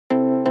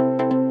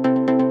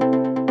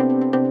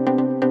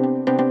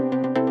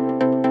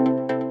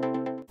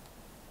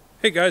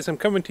Hey guys, I'm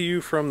coming to you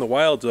from the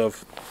wilds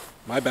of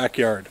my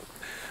backyard.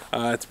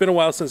 It's been a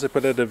while since I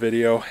put out a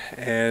video,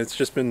 and it's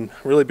just been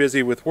really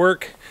busy with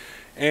work,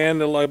 and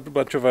a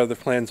bunch of other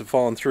plans have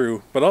fallen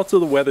through. But also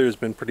the weather has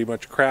been pretty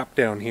much crap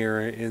down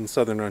here in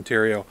southern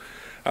Ontario.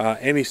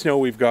 Any snow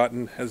we've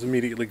gotten has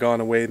immediately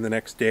gone away in the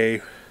next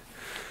day.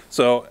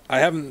 So I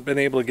haven't been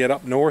able to get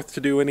up north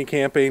to do any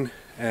camping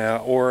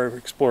or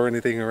explore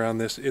anything around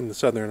this in the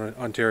southern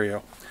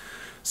Ontario.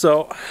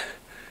 So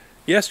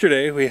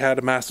yesterday we had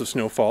a massive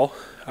snowfall,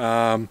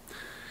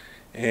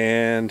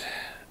 and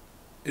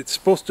it's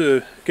supposed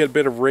to get a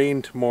bit of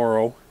rain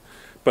tomorrow,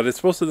 but it's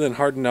supposed to then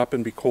harden up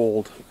and be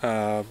cold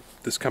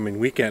this coming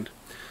weekend.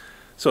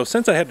 So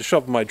since I had to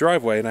shovel my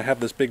driveway and I have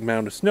this big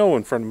mound of snow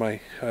in front of my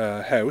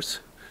house,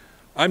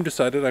 I'm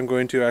decided I'm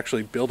going to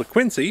actually build a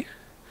Quinzee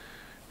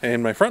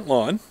in my front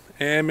lawn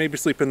and maybe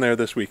sleep in there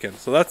this weekend.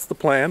 So that's the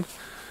plan.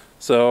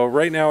 So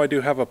right now I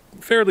do have a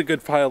fairly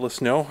good pile of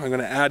snow. I'm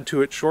going to add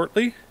to it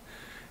shortly,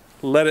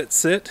 let it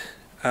sit,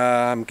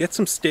 get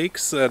some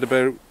stakes at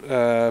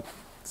about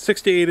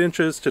 6 to 8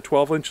 inches to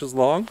 12 inches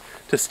long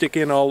to stick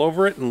in all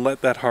over it and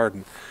let that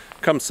harden.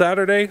 Come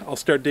Saturday, I'll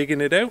start digging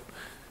it out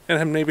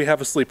and maybe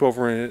have a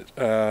sleepover in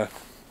it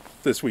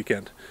this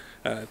weekend.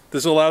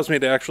 This allows me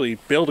to actually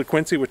build a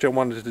Quinzee, which I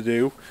wanted to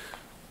do,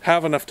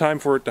 have enough time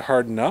for it to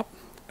harden up,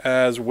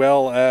 as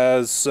well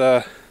as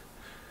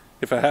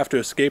if I have to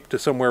escape to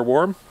somewhere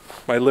warm,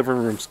 my living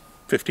room's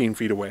 15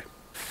 feet away.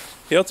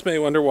 You also may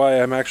wonder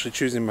why I'm actually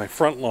choosing my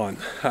front lawn.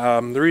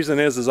 The reason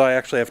is I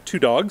actually have 2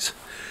 dogs,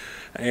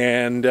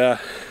 and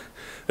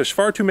there's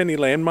far too many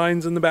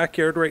landmines in the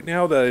backyard right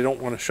now that I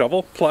don't want to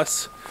shovel.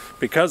 Plus,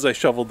 because I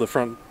shoveled the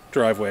front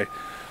driveway,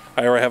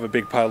 I already have a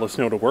big pile of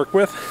snow to work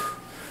with.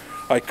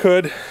 I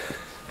could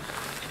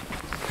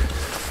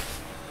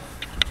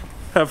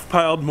have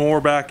piled more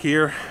back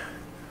here,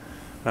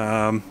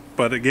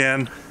 but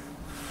again,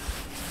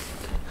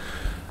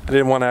 I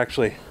didn't want to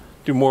actually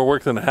do more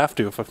work than I have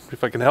to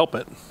if I can help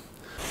it.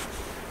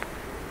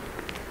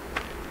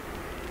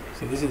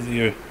 So this is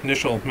the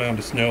initial amount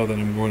of snow that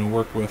I'm going to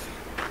work with.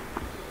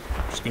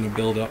 I'm just going to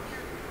build up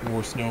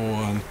more snow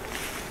on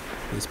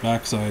this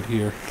backside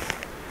here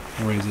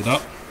and raise it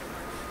up.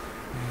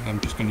 And I'm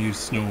just going to use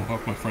snow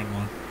off my front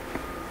lawn.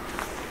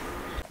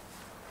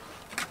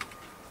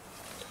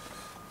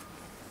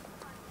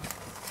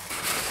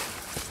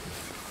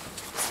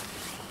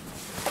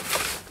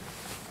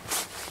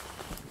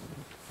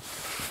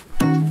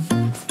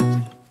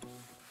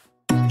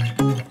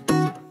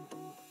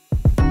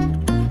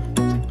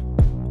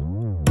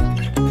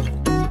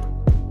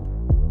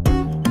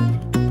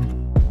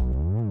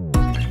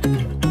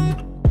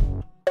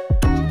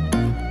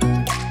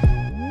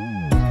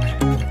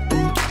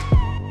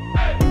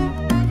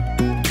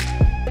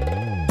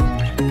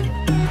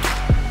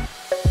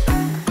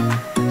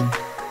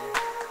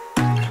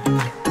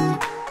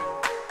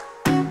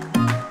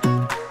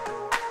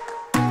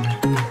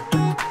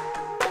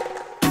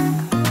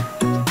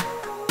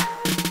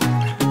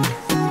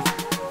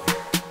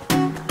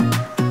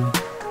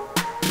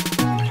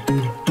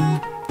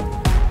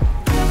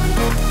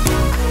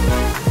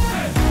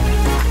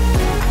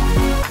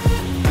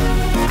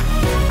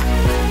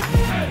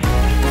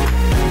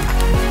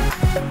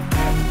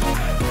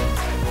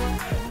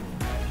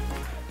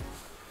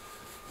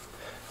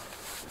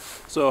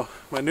 So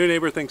my new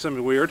neighbor thinks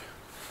I'm weird.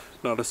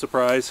 Not a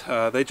surprise.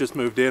 They just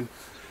moved in.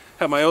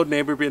 Had my old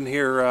neighbor been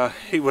here,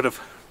 he would have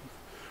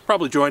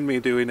probably joined me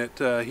doing it.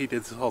 He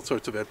did all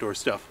sorts of outdoor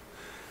stuff.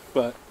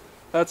 But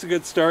that's a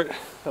good start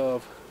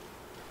of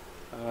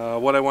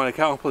what I want to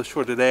accomplish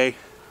for today.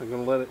 I'm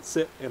going to let it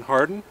sit and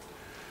harden.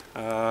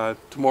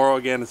 Tomorrow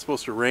again it's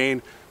supposed to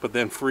rain but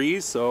then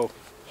freeze, so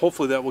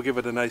hopefully that will give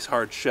it a nice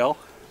hard shell.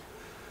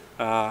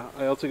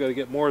 I also got to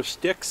get more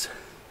sticks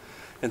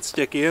and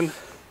stick in,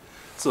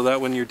 so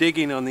that when you're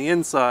digging on the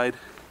inside,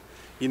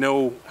 you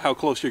know how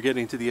close you're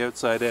getting to the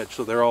outside edge.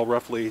 So they're all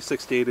roughly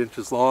 6 to 8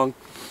 inches long.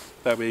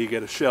 That way you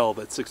get a shell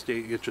that's 6 to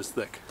 8 inches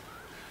thick.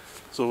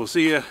 So we'll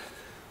see you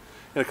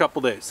in a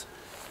couple days.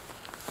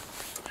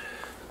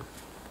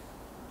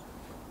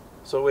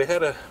 So we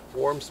had a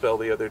warm spell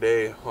the other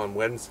day on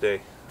Wednesday.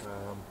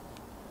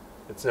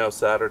 It's now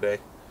Saturday.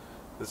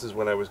 This is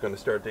when I was going to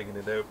start digging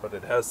it out, but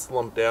it has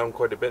slumped down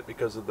quite a bit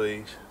because of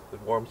the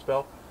warm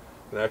spell.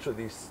 And actually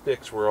these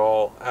sticks were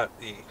all at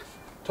the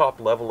top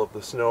level of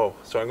the snow.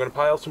 So I'm going to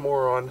pile some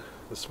more on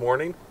this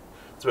morning.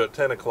 It's about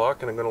 10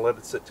 o'clock and I'm going to let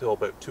it sit till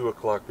about 2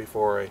 o'clock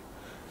before I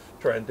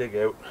try and dig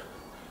out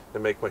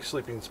and make my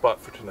sleeping spot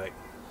for tonight.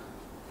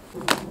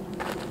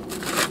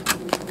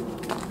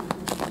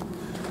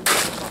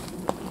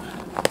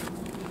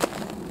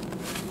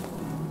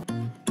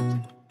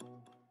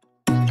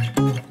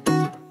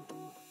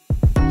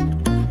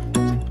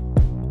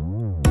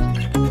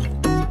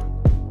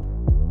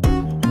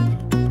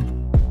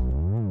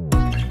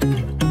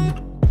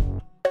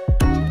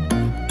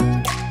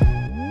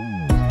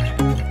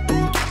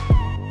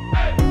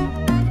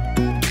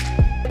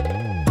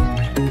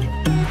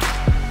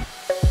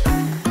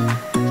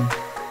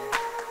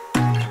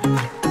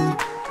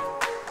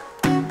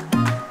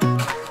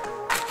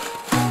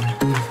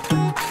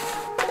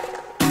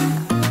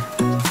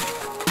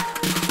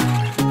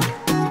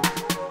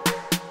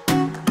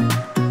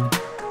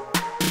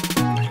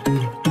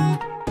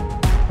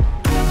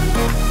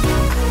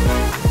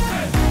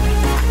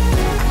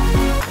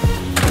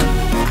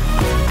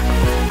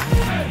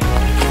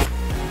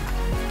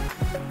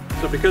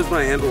 because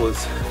my handle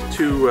is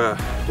too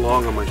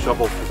long on my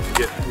shovel to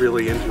get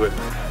really into it,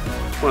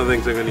 one of the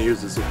things I'm going to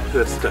use is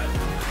this to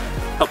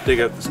help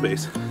dig out the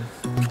space.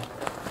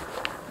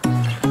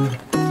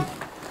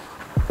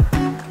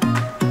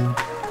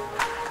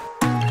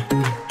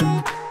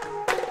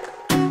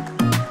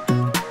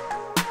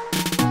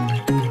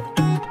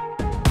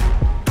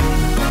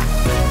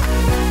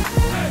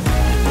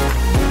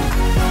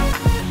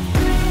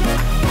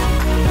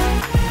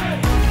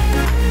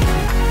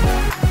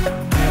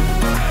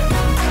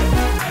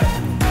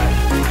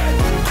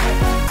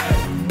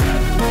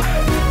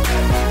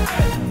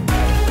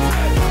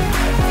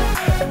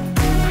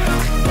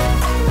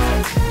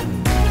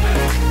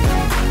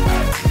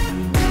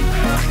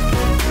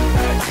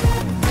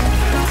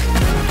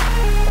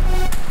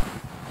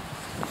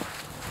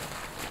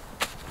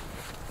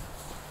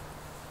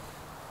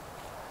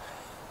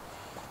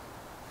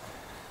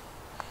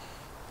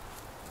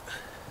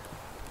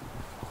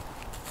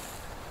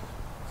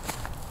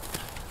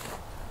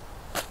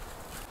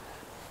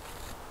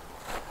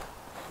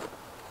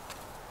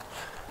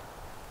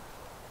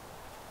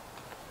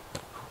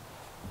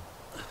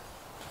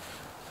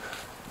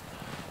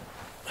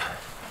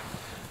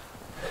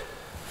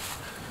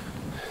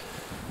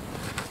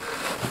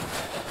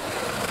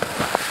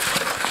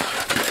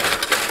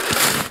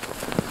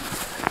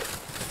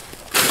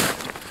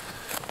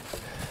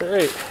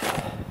 Alright,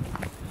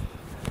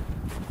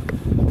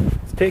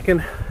 it's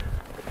taken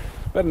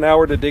about an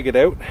hour to dig it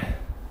out.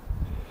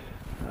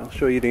 I'll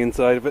show you the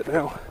inside of it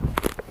now.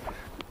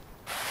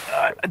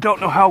 I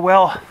don't know how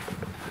well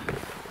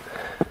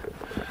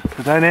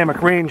the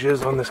dynamic range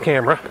is on this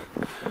camera,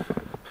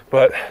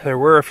 but there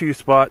were a few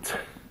spots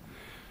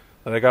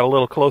that I got a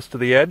little close to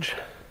the edge.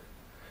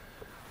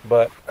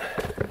 But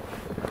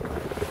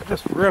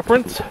just for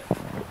reference,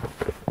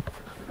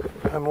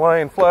 I'm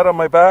lying flat on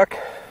my back.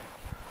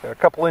 Got a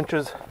couple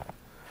inches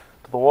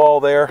to the wall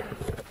there,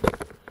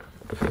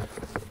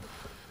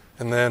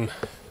 and then,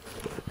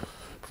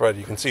 provided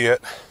you can see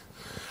it,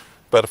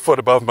 about a foot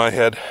above my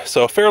head.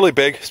 So a fairly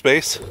big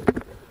space.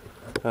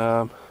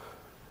 So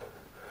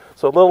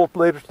a little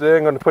later today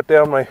I'm going to put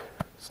down my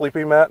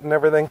sleeping mat and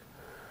everything,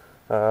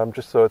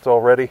 just so it's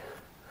all ready.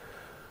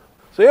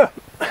 So yeah,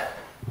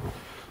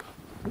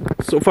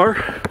 so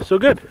far so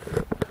good.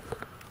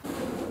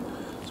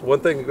 So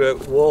one thing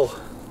about wool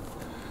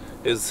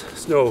is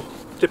snow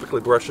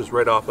typically brushes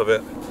right off of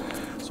it,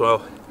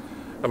 so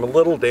I'm a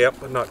little damp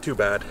but not too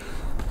bad.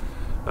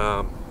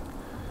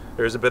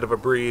 There's a bit of a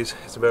breeze.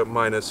 It's about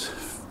minus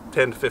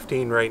 10 to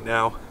 15 right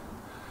now,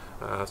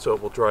 so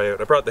it will dry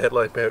out. I brought the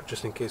headlamp out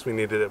just in case we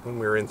needed it when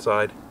we were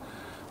inside,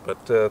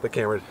 but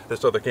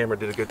this other camera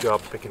did a good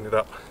job picking it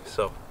up.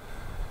 So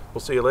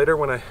we'll see you later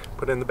when I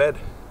put in the bed.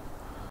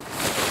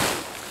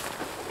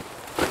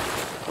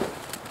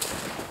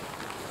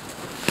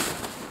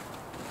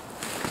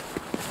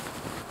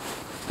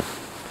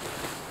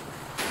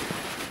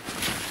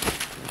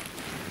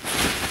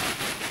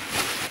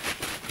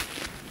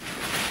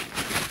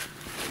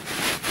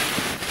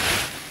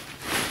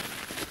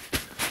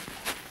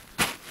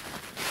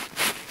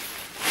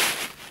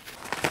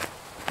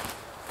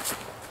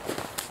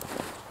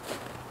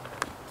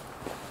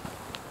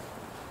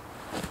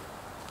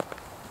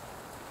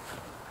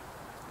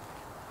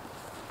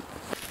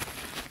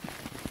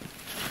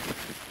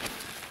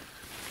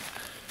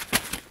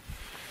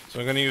 So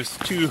I'm going to use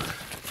two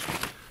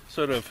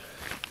sort of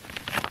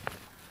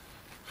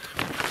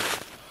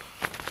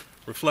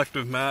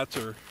reflective mats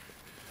or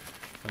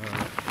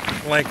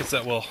blankets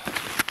that will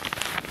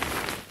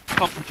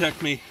help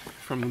protect me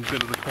from a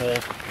bit of the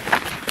cold.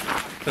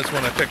 This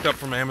one I picked up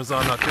from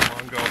Amazon not too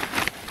long ago.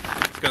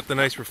 It's got the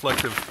nice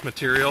reflective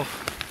material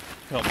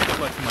to help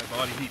reflect my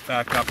body heat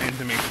back up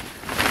into me.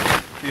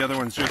 The other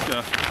one's just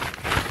a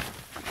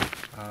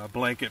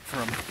blanket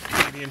from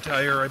Canadian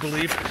Tire, I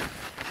believe.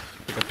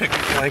 Like a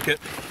picnic blanket,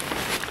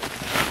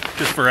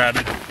 just for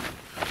added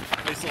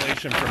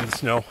isolation from the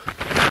snow.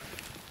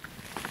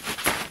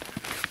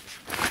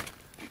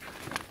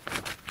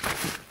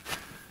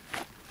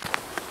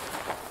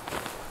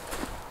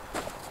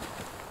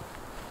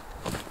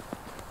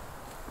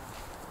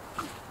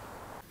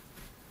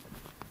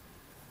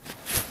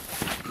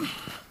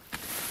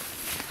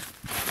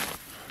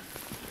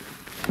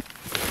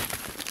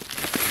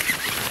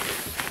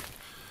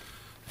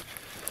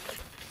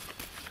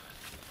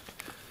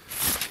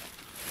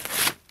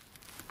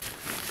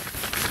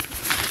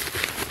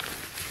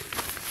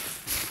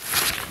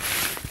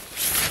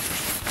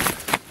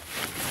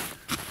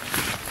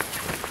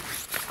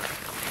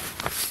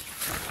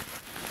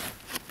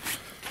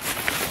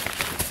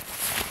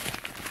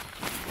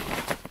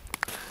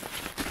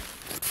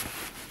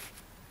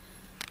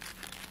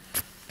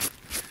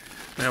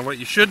 Now what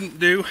you shouldn't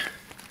do,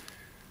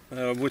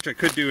 which I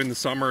could do in the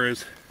summer,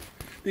 is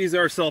these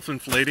are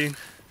self-inflating,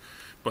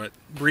 but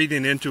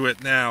breathing into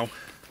it now,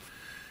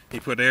 you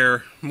put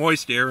air,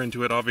 moist air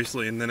into it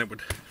obviously, and then it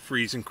would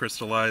freeze and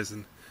crystallize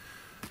and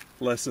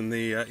lessen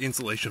the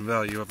insulation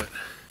value of it.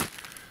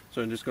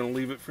 So I'm just going to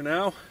leave it for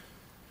now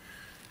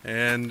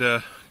and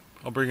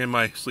I'll bring in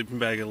my sleeping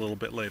bag a little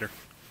bit later.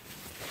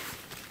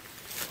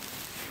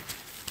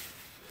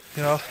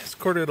 It's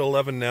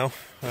 11:15 now.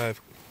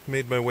 I've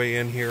made my way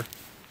in here.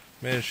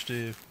 Managed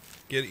to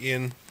get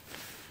in.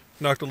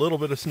 Knocked a little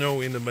bit of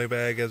snow into my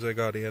bag as I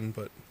got in,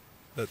 but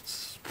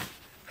that's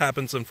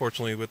happens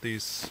unfortunately with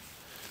these.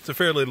 It's a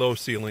fairly low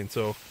ceiling,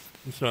 so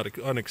it's not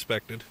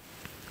unexpected.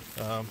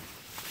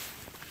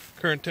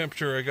 Current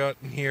temperature I got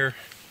in here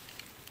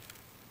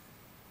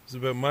is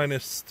about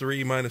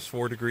 -3,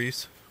 -4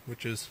 degrees,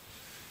 which is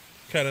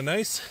kind of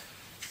nice.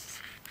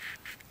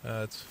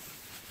 It's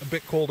a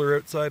bit colder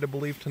outside, I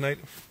believe, tonight.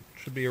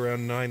 Should be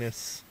around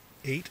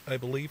 -8, I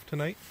believe,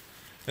 tonight.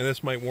 And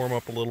this might warm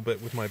up a little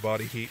bit with my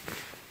body heat.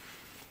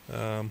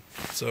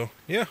 So,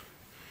 yeah.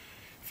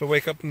 If I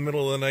wake up in the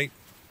middle of the night,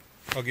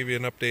 I'll give you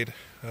an update.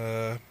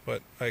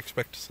 But I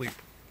expect to sleep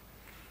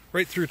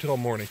right through till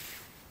morning.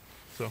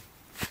 So,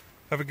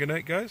 have a good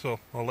night, guys. I'll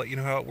let you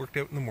know how it worked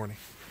out in the morning.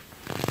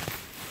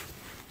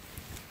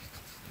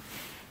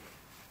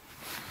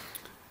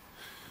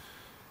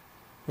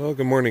 Well,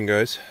 good morning,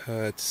 guys.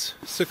 It's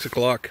 6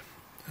 o'clock.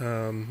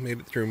 Made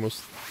it through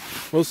most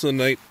of the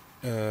night.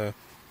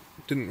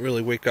 Didn't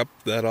really wake up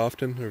that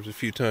often. There was a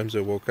few times I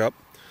woke up.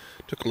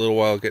 Took a little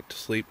while to get to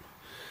sleep.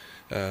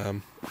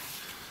 As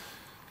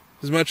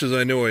much as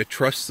I know I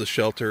trust the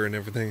shelter and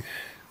everything,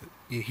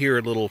 you hear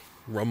a little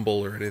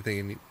rumble or anything,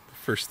 and the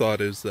first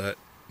thought is that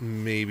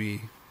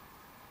maybe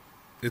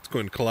it's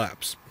going to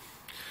collapse.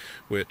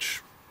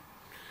 Which,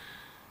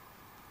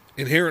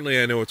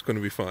 inherently I know it's going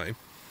to be fine.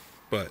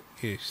 But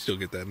you still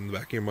get that in the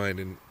back of your mind.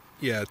 And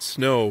yeah, it's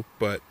snow,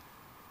 but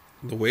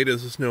the weight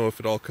of the snow, if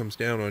it all comes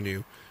down on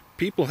you,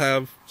 people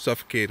have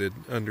suffocated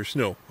under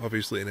snow,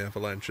 obviously in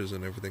avalanches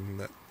and everything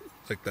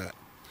like that.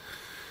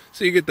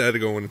 So you get that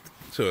going.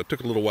 So it took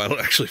a little while to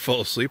actually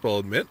fall asleep, I'll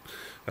admit.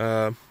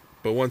 But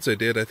once I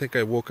did, I think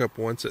I woke up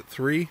once at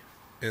 3,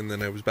 and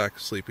then I was back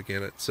asleep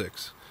again at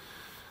 6.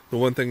 The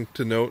one thing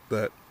to note,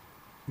 that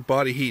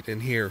body heat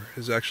in here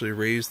has actually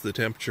raised the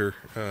temperature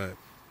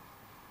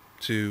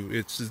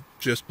it's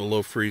just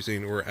below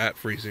freezing, or at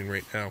freezing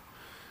right now.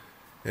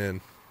 And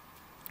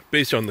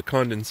based on the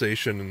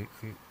condensation,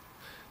 and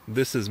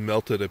this has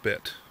melted a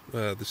bit,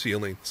 the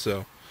ceiling,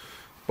 so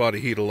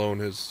body heat alone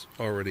has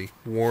already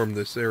warmed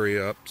this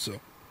area up. So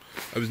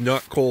I was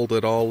not cold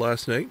at all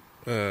last night.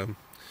 The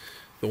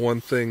one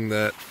thing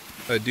that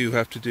I do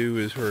have to do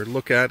is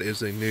look at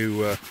is a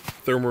new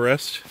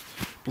thermarest.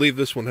 I believe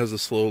this one has a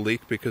slow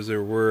leak because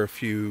there were a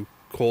few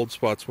cold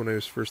spots when I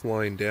was first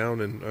lying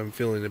down, and I'm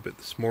feeling a bit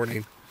this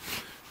morning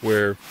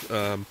where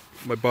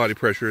my body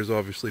pressure is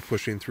obviously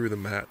pushing through the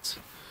mats,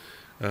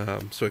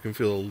 so I can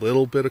feel a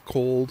little bit of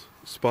cold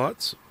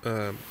spots,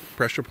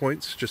 pressure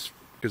points, just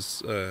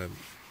because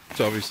it's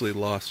obviously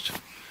lost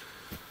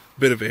a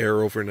bit of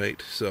air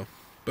overnight. So,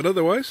 but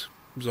otherwise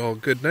it was all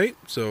good night.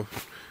 So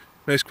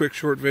nice quick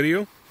short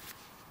video.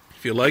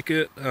 If you like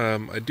it,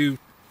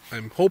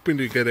 I'm hoping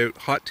to get out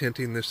hot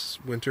tenting this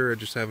winter. I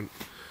just haven't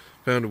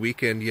found a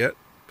weekend yet,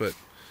 but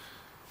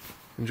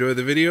enjoy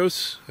the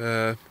videos.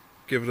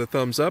 Give it a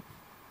thumbs up.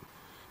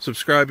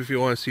 Subscribe if you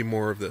want to see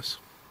more of this.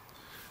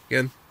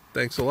 Again,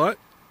 thanks a lot.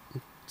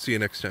 See you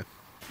next time.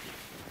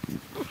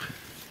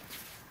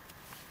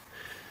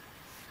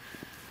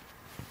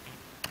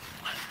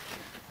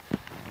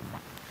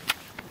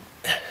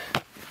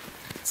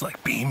 It's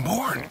like being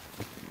born.